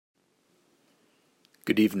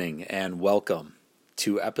Good evening and welcome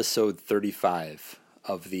to episode 35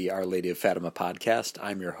 of the Our Lady of Fatima podcast.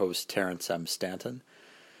 I'm your host, Terrence M. Stanton.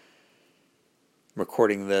 I'm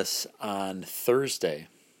recording this on Thursday,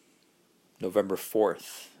 November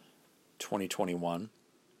 4th, 2021.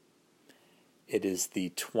 It is the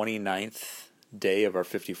 29th day of our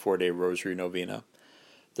 54-day Rosary Novena,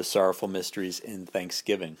 the Sorrowful Mysteries in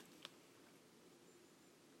Thanksgiving.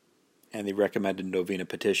 And the recommended novena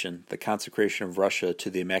petition, the consecration of Russia to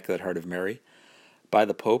the Immaculate Heart of Mary, by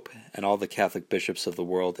the Pope and all the Catholic bishops of the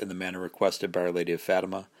world in the manner requested by Our Lady of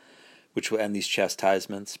Fatima, which will end these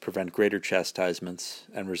chastisements, prevent greater chastisements,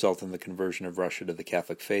 and result in the conversion of Russia to the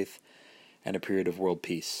Catholic faith and a period of world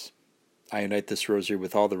peace. I unite this rosary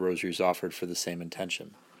with all the rosaries offered for the same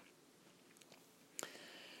intention. I'm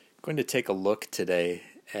going to take a look today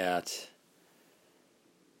at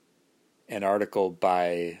an article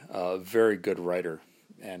by a very good writer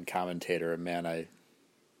and commentator, a man I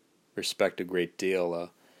respect a great deal,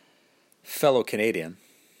 a fellow Canadian,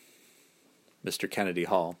 Mr. Kennedy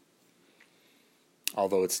Hall.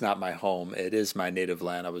 Although it's not my home, it is my native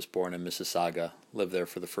land. I was born in Mississauga, lived there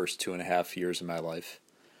for the first 2.5 years of my life.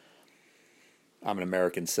 I'm an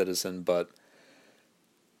American citizen, but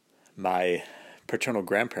my paternal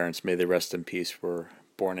grandparents, may they rest in peace, were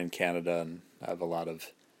born in Canada, and I have a lot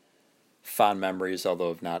of fond memories, although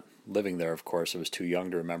of not living there, of course. I was too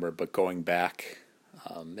young to remember, but going back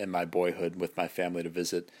in my boyhood with my family to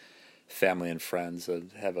visit family and friends, I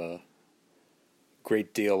have a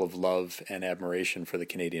great deal of love and admiration for the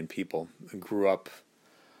Canadian people. I grew up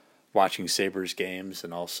watching Sabres games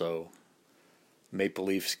and also Maple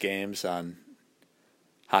Leafs games on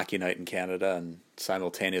Hockey Night in Canada, and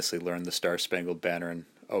simultaneously learned the Star-Spangled Banner and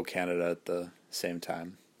O Canada at the same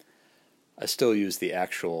time. I still use the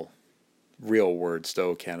actual real words to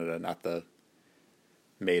O Canada, not the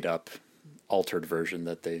made-up, altered version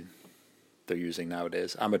that they're using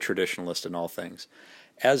nowadays. I'm a traditionalist in all things,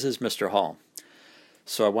 as is Mr. Hall.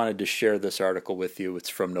 So I wanted to share this article with you. It's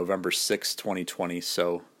from November 6, 2020,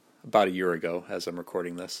 so about a year ago as I'm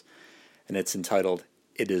recording this, and it's entitled,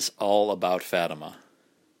 "It is All About Fatima."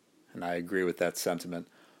 And I agree with that sentiment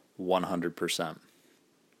 100%.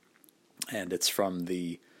 And it's from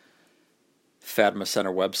the Fatima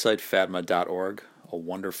Center website, fatima.org, a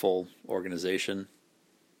wonderful organization.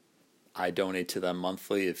 I donate to them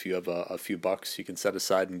monthly. If you have a few bucks you can set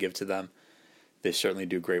aside and give to them, they certainly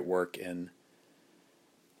do great work in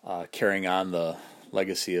carrying on the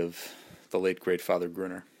legacy of the late great Father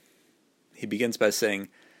Gruner. He begins by saying,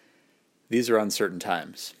 "These are uncertain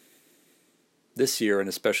times. This year, and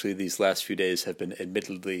especially these last few days, have been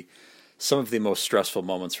admittedly some of the most stressful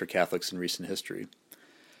moments for Catholics in recent history.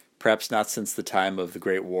 Perhaps not since the time of the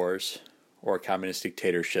Great Wars or communist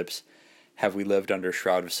dictatorships have we lived under a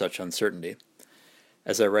shroud of such uncertainty.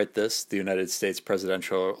 As I write this, the United States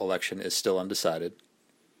presidential election is still undecided."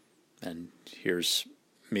 And here's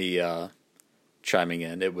me chiming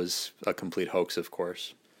in. It was a complete hoax, of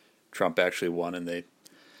course. Trump actually won, and they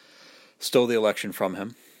stole the election from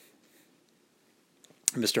him.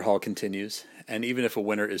 Mr. Hall continues, "And even if a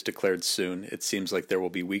winner is declared soon, it seems like there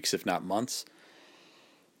will be weeks, if not months,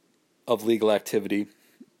 of legal activity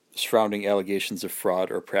surrounding allegations of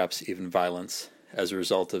fraud or perhaps even violence as a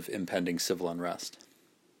result of impending civil unrest.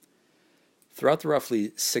 Throughout the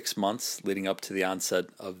roughly 6 months leading up to the onset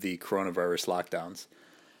of the coronavirus lockdowns,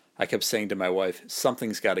 I kept saying to my wife,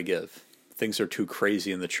 something's got to give. Things are too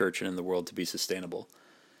crazy in the church and in the world to be sustainable.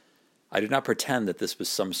 I do not pretend that this was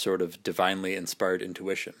some sort of divinely inspired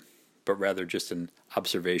intuition, but rather just an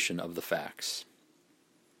observation of the facts.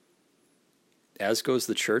 As goes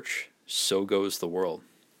the church, so goes the world.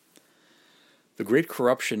 The great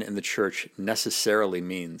corruption in the church necessarily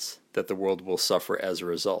means that the world will suffer as a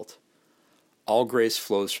result. All grace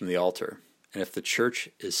flows from the altar, and if the church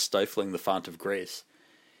is stifling the font of grace,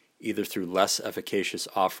 either through less efficacious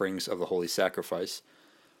offerings of the holy sacrifice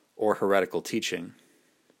or heretical teaching,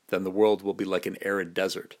 then the world will be like an arid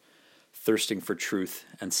desert, thirsting for truth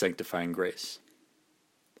and sanctifying grace.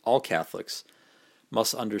 All Catholics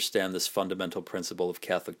must understand this fundamental principle of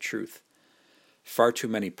Catholic truth. Far too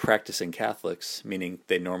many practicing Catholics, meaning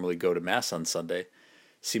they normally go to Mass on Sunday,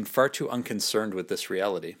 seem far too unconcerned with this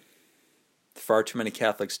reality. Far too many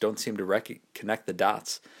Catholics don't seem to connect the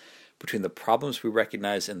dots between the problems we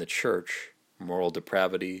recognize in the Church, moral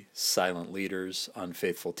depravity, silent leaders,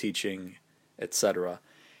 unfaithful teaching, etc.,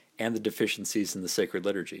 and the deficiencies in the sacred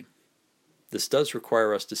liturgy. This does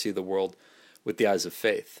require us to see the world with the eyes of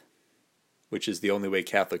faith, which is the only way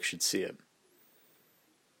Catholics should see it.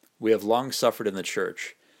 We have long suffered in the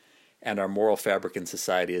Church, and our moral fabric in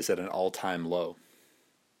society is at an all-time low.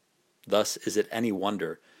 Thus, is it any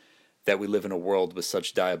wonder that we live in a world with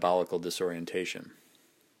such diabolical disorientation?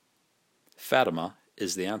 Fatima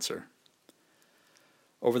is the answer.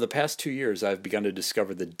 Over the past 2 years, I have begun to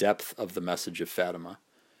discover the depth of the message of Fatima.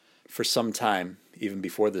 For some time, even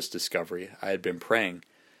before this discovery, I had been praying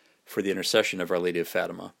for the intercession of Our Lady of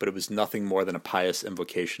Fatima, but it was nothing more than a pious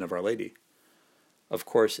invocation of Our Lady. Of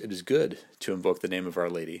course, it is good to invoke the name of Our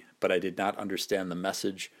Lady, but I did not understand the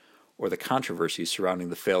message or the controversy surrounding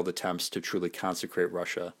the failed attempts to truly consecrate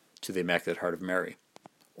Russia to the Immaculate Heart of Mary,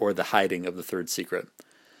 or the hiding of the third secret.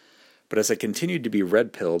 But as I continued to be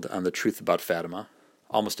red-pilled on the truth about Fatima,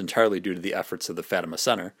 almost entirely due to the efforts of the Fatima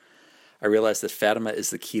Center, I realized that Fatima is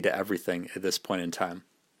the key to everything at this point in time.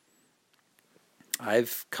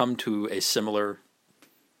 I've come to a similar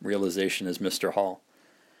realization as Mr. Hall.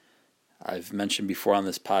 I've mentioned before on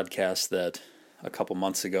this podcast that a couple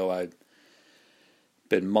months ago I've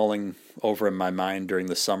been mulling over in my mind during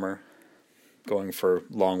the summer, going for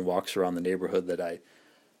long walks around the neighborhood, that I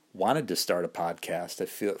wanted to start a podcast.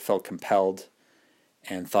 I felt compelled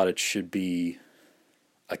and thought it should be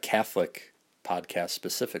a Catholic podcast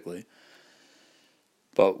specifically.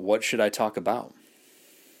 But what should I talk about?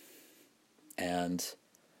 And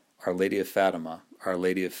Our Lady of Fatima, Our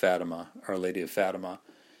Lady of Fatima, Our Lady of Fatima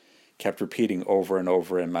kept repeating over and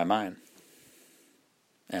over in my mind.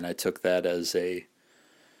 And I took that as a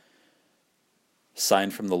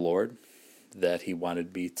sign from the Lord that He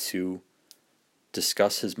wanted me to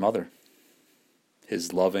discuss His mother,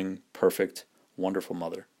 His loving, perfect, wonderful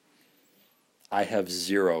mother. I have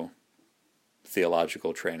zero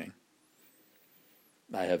theological training.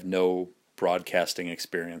 I have no broadcasting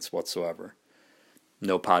experience whatsoever.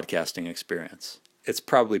 No podcasting experience. It's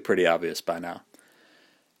probably pretty obvious by now.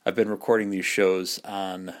 I've been recording these shows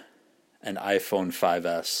on an iPhone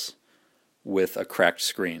 5S with a cracked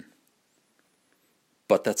screen.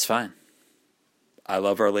 But that's fine. I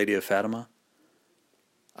love Our Lady of Fatima.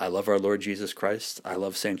 I love our Lord Jesus Christ. I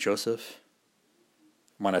love St. Joseph.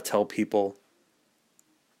 I want to tell people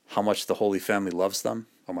how much the Holy Family loves them.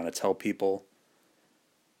 I want to tell people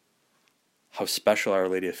how special Our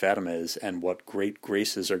Lady of Fatima is and what great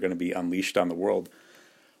graces are going to be unleashed on the world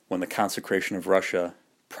when the consecration of Russia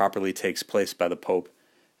properly takes place by the Pope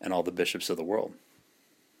and all the bishops of the world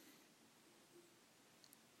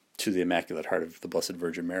to the Immaculate Heart of the Blessed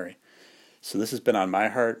Virgin Mary. So this has been on my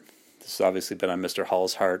heart. This has obviously been on Mr.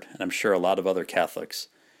 Hall's heart, and I'm sure a lot of other Catholics.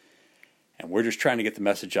 And we're just trying to get the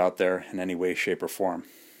message out there in any way, shape, or form.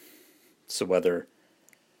 So whether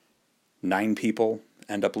 9 people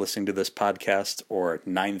end up listening to this podcast or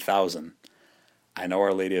 9,000, I know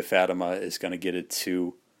Our Lady of Fatima is going to get it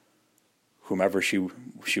to whomever she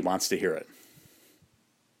wants to hear it,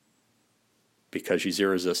 because she's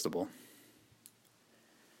irresistible.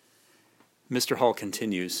 Mr. Hall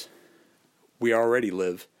continues, we already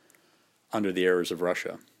live under the errors of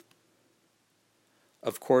Russia.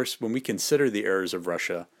 Of course, when we consider the errors of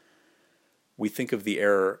Russia, we think of the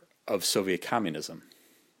error of Soviet communism.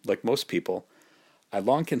 Like most people, I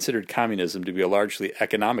long considered communism to be a largely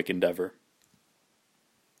economic endeavor,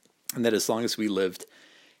 and that as long as we lived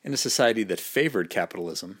in a society that favored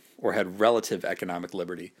capitalism or had relative economic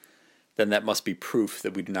liberty, then that must be proof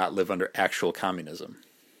that we do not live under actual communism.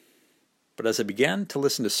 But as I began to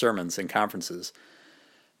listen to sermons and conferences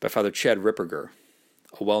by Father Chad Ripperger,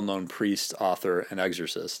 a well-known priest, author, and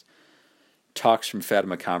exorcist, talks from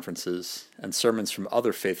Fatima conferences, and sermons from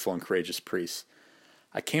other faithful and courageous priests,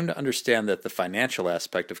 I came to understand that the financial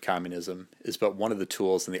aspect of communism is but one of the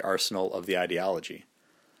tools in the arsenal of the ideology.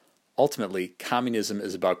 Ultimately, communism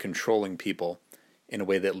is about controlling people in a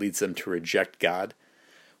way that leads them to reject God,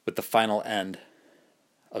 with the final end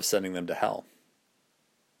of sending them to hell.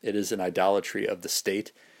 It is an idolatry of the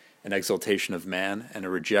state, an exaltation of man, and a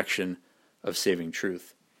rejection of saving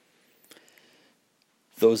truth.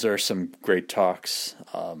 Those are some great talks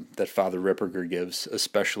that Father Ripperger gives,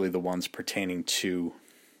 especially the ones pertaining to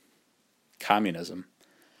communism.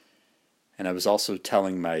 And I was also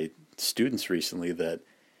telling my students recently that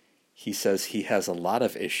he says he has a lot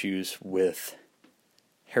of issues with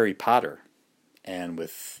Harry Potter and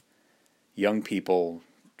with young people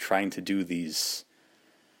trying to do these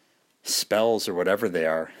spells or whatever they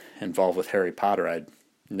are involved with Harry Potter. I'd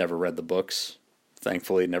never read the books,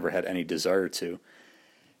 thankfully never had any desire to.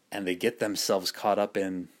 And they get themselves caught up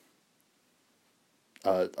in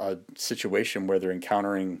a situation where they're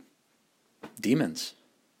encountering demons.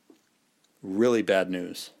 Really bad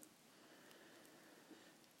news.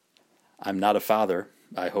 I'm not a father.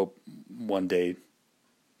 I hope one day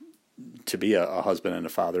to be a husband and a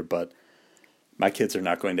father, but my kids are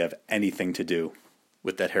not going to have anything to do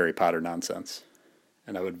with that Harry Potter nonsense.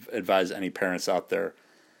 And I would advise any parents out there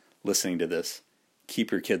listening to this,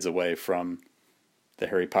 keep your kids away from the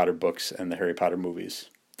Harry Potter books and the Harry Potter movies.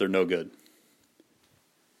 They're no good.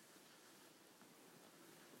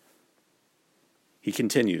 He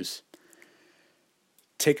continues,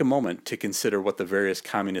 take a moment to consider what the various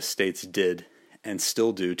communist states did and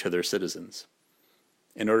still do to their citizens.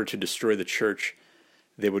 In order to destroy the church,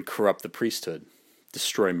 they would corrupt the priesthood,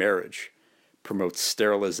 destroy marriage, promote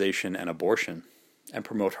sterilization and abortion, and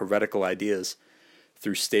promote heretical ideas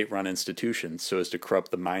through state-run institutions so as to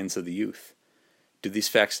corrupt the minds of the youth. Do these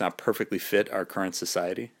facts not perfectly fit our current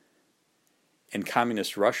society? In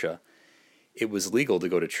communist Russia, it was legal to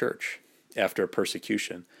go to church after a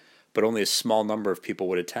persecution, but only a small number of people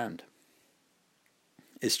would attend.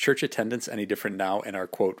 Is church attendance any different now in our,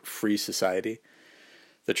 quote, free society?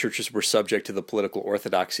 The churches were subject to the political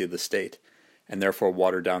orthodoxy of the state, and therefore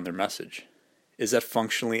watered down their message. Is that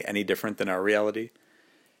functionally any different than our reality?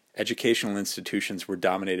 Educational institutions were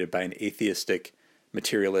dominated by an atheistic,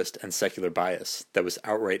 materialist, and secular bias that was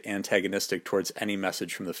outright antagonistic towards any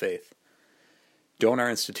message from the faith. Don't our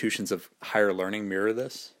institutions of higher learning mirror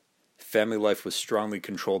this? Family life was strongly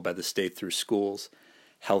controlled by the state through schools,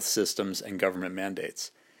 health systems, and government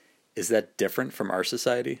mandates. Is that different from our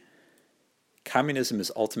society? Communism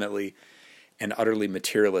is ultimately an utterly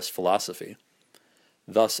materialist philosophy.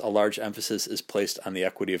 Thus, a large emphasis is placed on the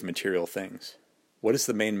equity of material things. What is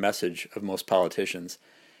the main message of most politicians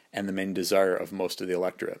and the main desire of most of the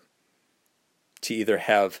electorate? To either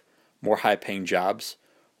have more high-paying jobs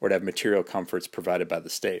or to have material comforts provided by the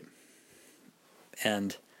state.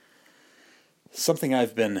 And something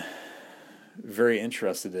I've been very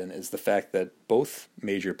interested in is the fact that both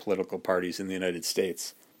major political parties in the United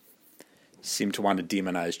States seem to want to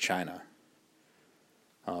demonize China.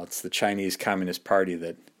 It's the Chinese Communist Party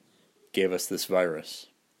that gave us this virus,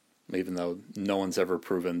 even though no one's ever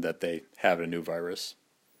proven that they have a new virus.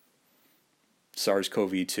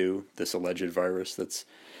 SARS-CoV-2, this alleged virus that's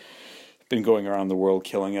been going around the world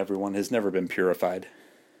killing everyone, has never been purified.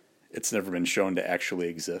 It's never been shown to actually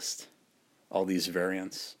exist. All these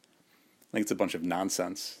variants. I think it's a bunch of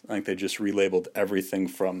nonsense. I think they just relabeled everything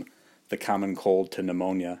from the common cold to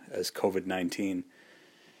pneumonia as COVID-19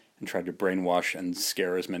 and tried to brainwash and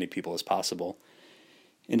scare as many people as possible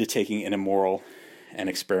into taking an immoral and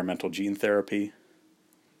experimental gene therapy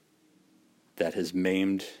that has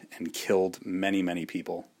maimed and killed many, many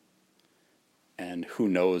people. And who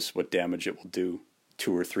knows what damage it will do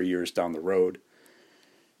 2 or 3 years down the road.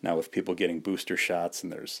 Now with people getting booster shots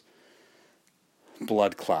and there's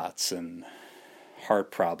blood clots and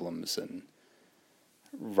heart problems and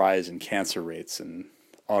rise in cancer rates and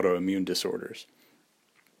autoimmune disorders.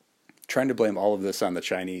 Trying to blame all of this on the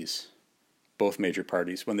Chinese, both major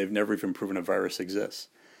parties, when they've never even proven a virus exists.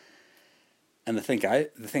 And the thing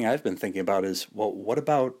I've been thinking about is, well, what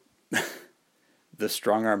about the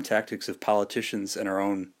strong-arm tactics of politicians in our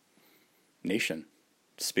own nation?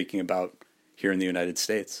 Speaking about here in the United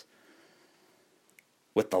States.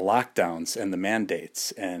 With the lockdowns and the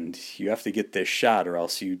mandates, and you have to get this shot or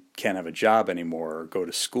else you can't have a job anymore or go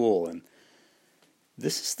to school. And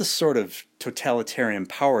this is the sort of totalitarian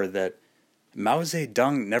power that Mao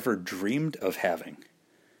Zedong never dreamed of having.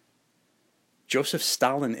 Joseph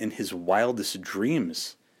Stalin, in his wildest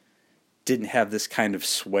dreams, didn't have this kind of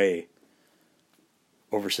sway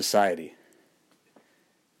over society.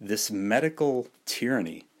 This medical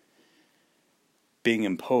tyranny being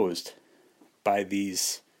imposed by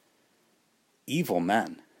these evil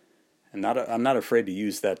men, and I'm not afraid to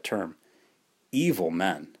use that term, evil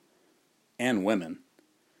men and women,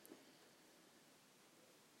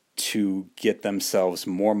 to get themselves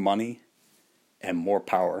more money and more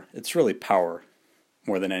power. It's really power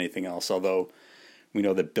more than anything else, although we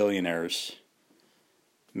know that billionaires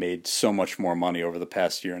made so much more money over the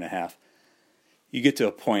past year and a half. You get to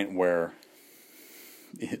a point where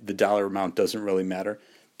the dollar amount doesn't really matter.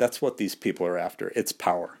 That's what these people are after. It's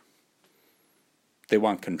power. They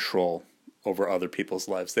want control over other people's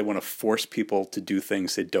lives. They want to force people to do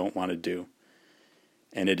things they don't want to do.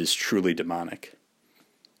 And it is truly demonic.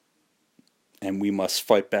 And we must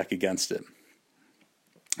fight back against it.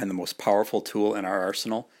 And the most powerful tool in our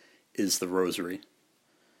arsenal is the rosary.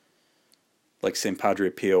 Like St. Padre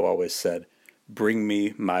Pio always said, bring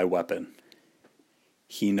me my weapon.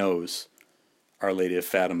 He knows Our Lady of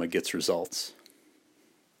Fatima gets results.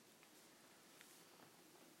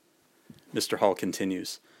 Mr. Hall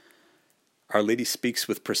continues, Our Lady speaks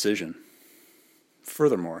with precision.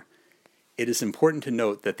 Furthermore, it is important to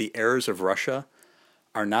note that the errors of Russia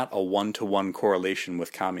are not a one-to-one correlation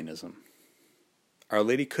with communism. Our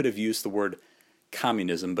Lady could have used the word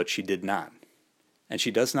communism, but she did not. and she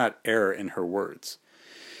does not err in her words.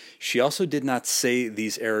 She also did not say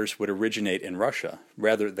these errors would originate in Russia.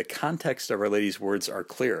 Rather, the context of Our Lady's words are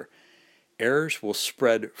clear. Errors will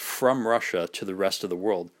spread from Russia to the rest of the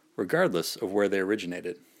world, regardless of where they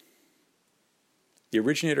originated. The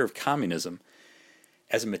originator of communism,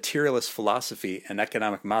 as a materialist philosophy and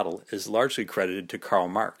economic model, is largely credited to Karl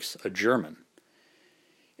Marx, a German.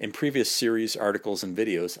 In previous series, articles, and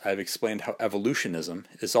videos, I have explained how evolutionism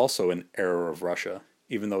is also an error of Russia,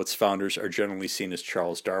 even though its founders are generally seen as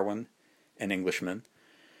Charles Darwin, an Englishman,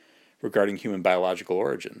 regarding human biological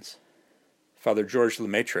origins. Father Georges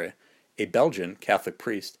Lemaitre, a Belgian Catholic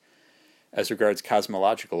priest, as regards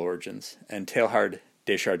cosmological origins, and Teilhard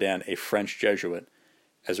de Chardin, a French Jesuit,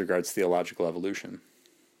 as regards theological evolution.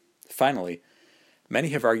 Finally, many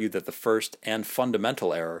have argued that the first and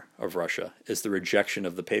fundamental error of Russia is the rejection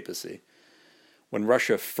of the papacy. When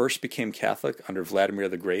Russia first became Catholic under Vladimir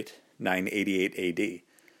the Great, 988 AD,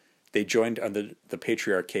 they joined under the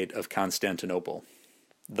Patriarchate of Constantinople.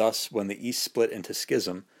 Thus, when the East split into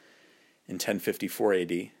schism in 1054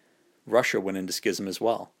 AD, Russia went into schism as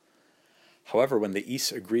well. However, when the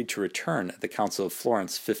East agreed to return at the Council of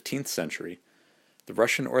Florence, 15th century, the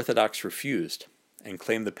Russian Orthodox refused and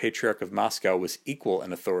claimed the Patriarch of Moscow was equal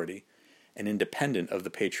in authority and independent of the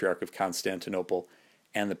Patriarch of Constantinople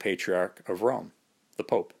and the Patriarch of Rome, the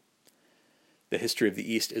Pope. The history of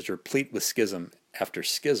the East is replete with schism after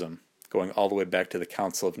schism, going all the way back to the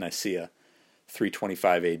Council of Nicaea,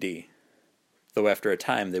 325 AD, though after a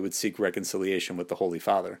time they would seek reconciliation with the Holy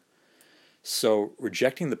Father. So,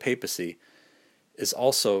 rejecting the papacy is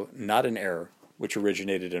also not an error which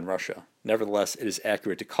originated in Russia. Nevertheless, it is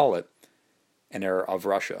accurate to call it an error of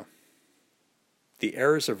Russia. The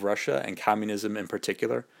errors of Russia, and communism in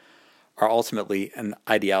particular, are ultimately an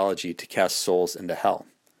ideology to cast souls into hell.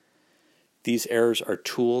 These errors are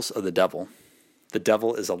tools of the devil. The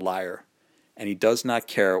devil is a liar, and he does not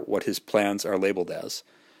care what his plans are labeled as,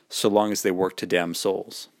 so long as they work to damn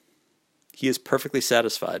souls. He is perfectly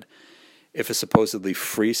satisfied if a supposedly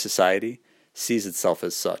free society sees itself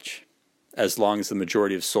as such, as long as the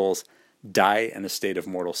majority of souls die in a state of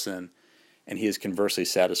mortal sin, and he is conversely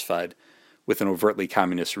satisfied with an overtly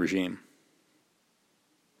communist regime,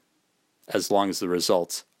 as long as the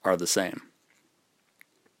results are the same.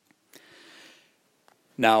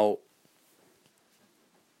 Now,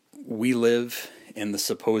 we live in the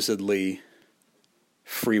supposedly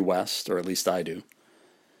free West, or at least I do,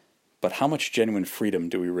 but how much genuine freedom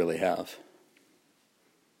do we really have?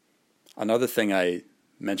 Another thing I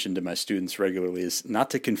mention to my students regularly is not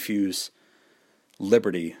to confuse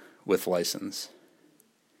liberty with license.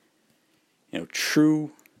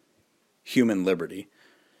 True human liberty,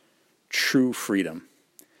 true freedom,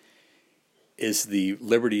 is the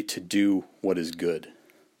liberty to do what is good,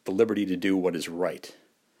 the liberty to do what is right.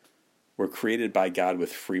 We're created by God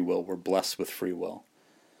with free will. We're blessed with free will.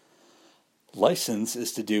 License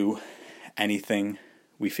is to do anything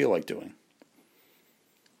we feel like doing.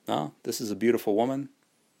 No, this is a beautiful woman.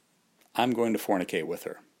 I'm going to fornicate with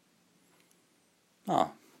her.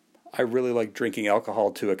 Oh, I really like drinking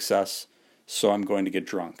alcohol to excess, so I'm going to get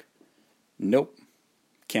drunk. Nope,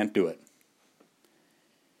 can't do it.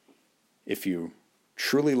 If you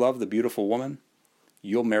truly love the beautiful woman,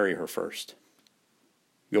 you'll marry her first.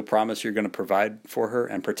 You'll promise you're going to provide for her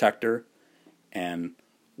and protect her, and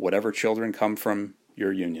whatever children come from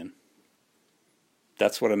your union.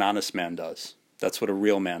 That's what an honest man does. That's what a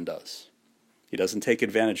real man does. He doesn't take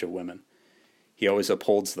advantage of women. He always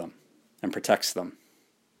upholds them and protects them,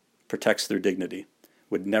 protects their dignity,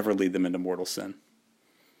 would never lead them into mortal sin.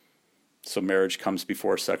 So marriage comes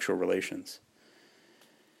before sexual relations.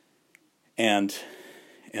 And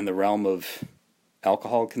in the realm of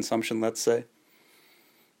alcohol consumption, let's say,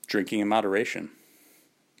 drinking in moderation.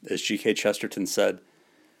 As G.K. Chesterton said,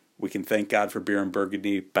 we can thank God for beer and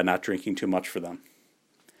burgundy by not drinking too much for them.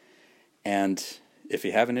 And if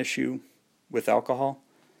you have an issue with alcohol,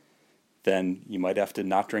 then you might have to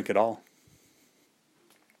not drink at all.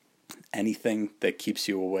 Anything that keeps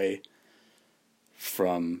you away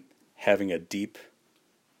from having a deep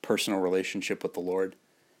personal relationship with the Lord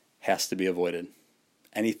has to be avoided.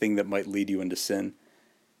 Anything that might lead you into sin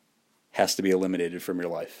has to be eliminated from your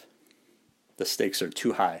life. The stakes are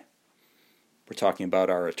too high. We're talking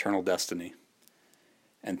about our eternal destiny.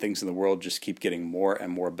 And things in the world just keep getting more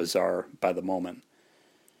and more bizarre by the moment.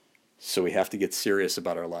 So we have to get serious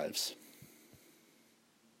about our lives.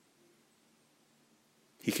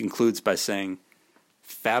 He concludes by saying,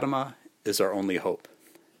 Fatima is our only hope.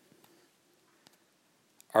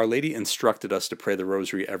 Our Lady instructed us to pray the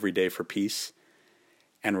Rosary every day for peace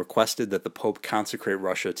and requested that the Pope consecrate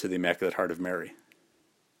Russia to the Immaculate Heart of Mary.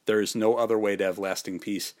 There is no other way to have lasting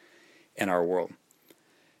peace in our world.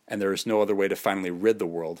 And there is no other way to finally rid the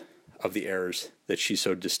world of the errors that she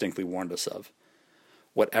so distinctly warned us of.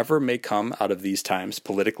 Whatever may come out of these times,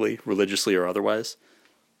 politically, religiously, or otherwise,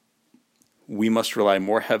 we must rely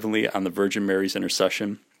more heavily on the Virgin Mary's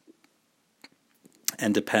intercession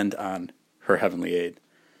and depend on her heavenly aid.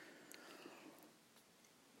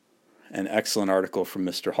 An excellent article from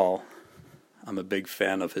Mr. Hall. I'm a big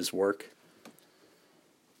fan of his work.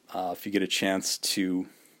 If you get a chance to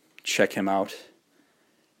check him out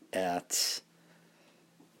at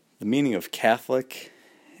The Meaning of Catholic,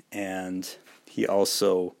 and he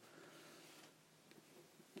also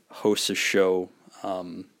hosts a show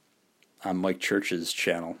on Mike Church's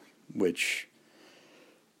channel, which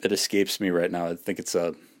it escapes me right now. I think it's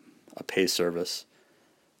a pay service,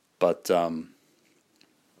 but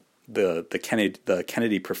the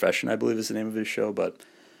Kennedy Profession, I believe, is the name of his show. But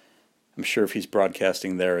I'm sure if he's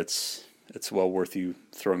broadcasting there, it's well worth you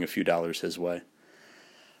throwing a few dollars his way.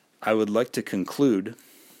 I would like to conclude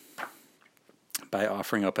by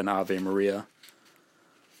offering up an Ave Maria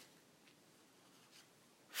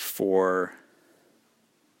for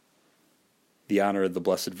the honor of the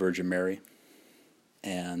Blessed Virgin Mary,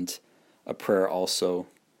 and a prayer also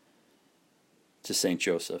to Saint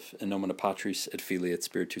Joseph. In nomine Patris et Filii et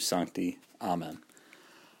Spiritus Sancti. Amen.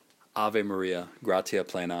 Ave Maria, gratia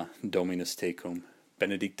plena, Dominus tecum,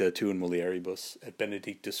 benedicta tu in mulieribus, et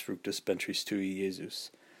benedictus fructus ventris tui,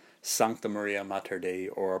 Iesus. Sancta Maria Mater Dei,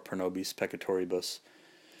 ora pro nobis peccatoribus,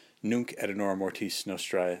 nunc et in hora mortis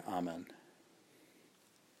nostrae. Amen.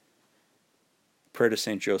 Prayer to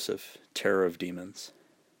Saint Joseph, terror of demons.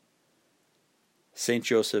 Saint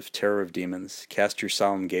Joseph, terror of demons, cast your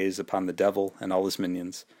solemn gaze upon the devil and all his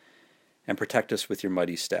minions, and protect us with your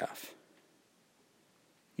mighty staff.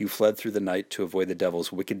 You fled through the night to avoid the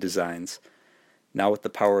devil's wicked designs. Now with the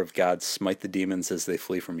power of God, smite the demons as they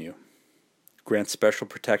flee from you. Grant special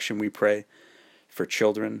protection, we pray, for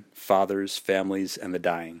children, fathers, families, and the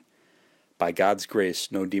dying. By God's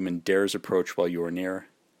grace, no demon dares approach while you are near,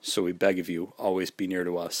 so we beg of you, always be near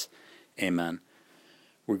to us. Amen.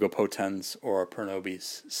 Virgo potens, ora pro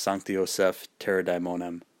nobis, Sancti Joseph, terra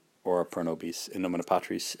daemonem, ora pro nobis, in nomine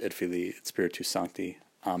Patris et Filii et Spiritus Sancti.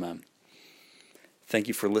 Amen. Thank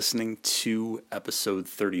you for listening to episode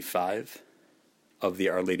 35 of the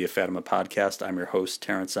Our Lady of Fatima podcast. I'm your host,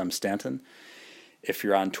 Terrence M. Stanton. If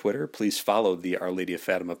you're on Twitter, please follow the Our Lady of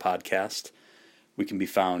Fatima podcast. We can be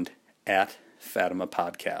found at Fatima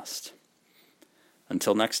Podcast.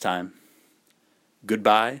 Until next time,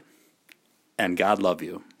 goodbye, and God love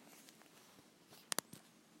you.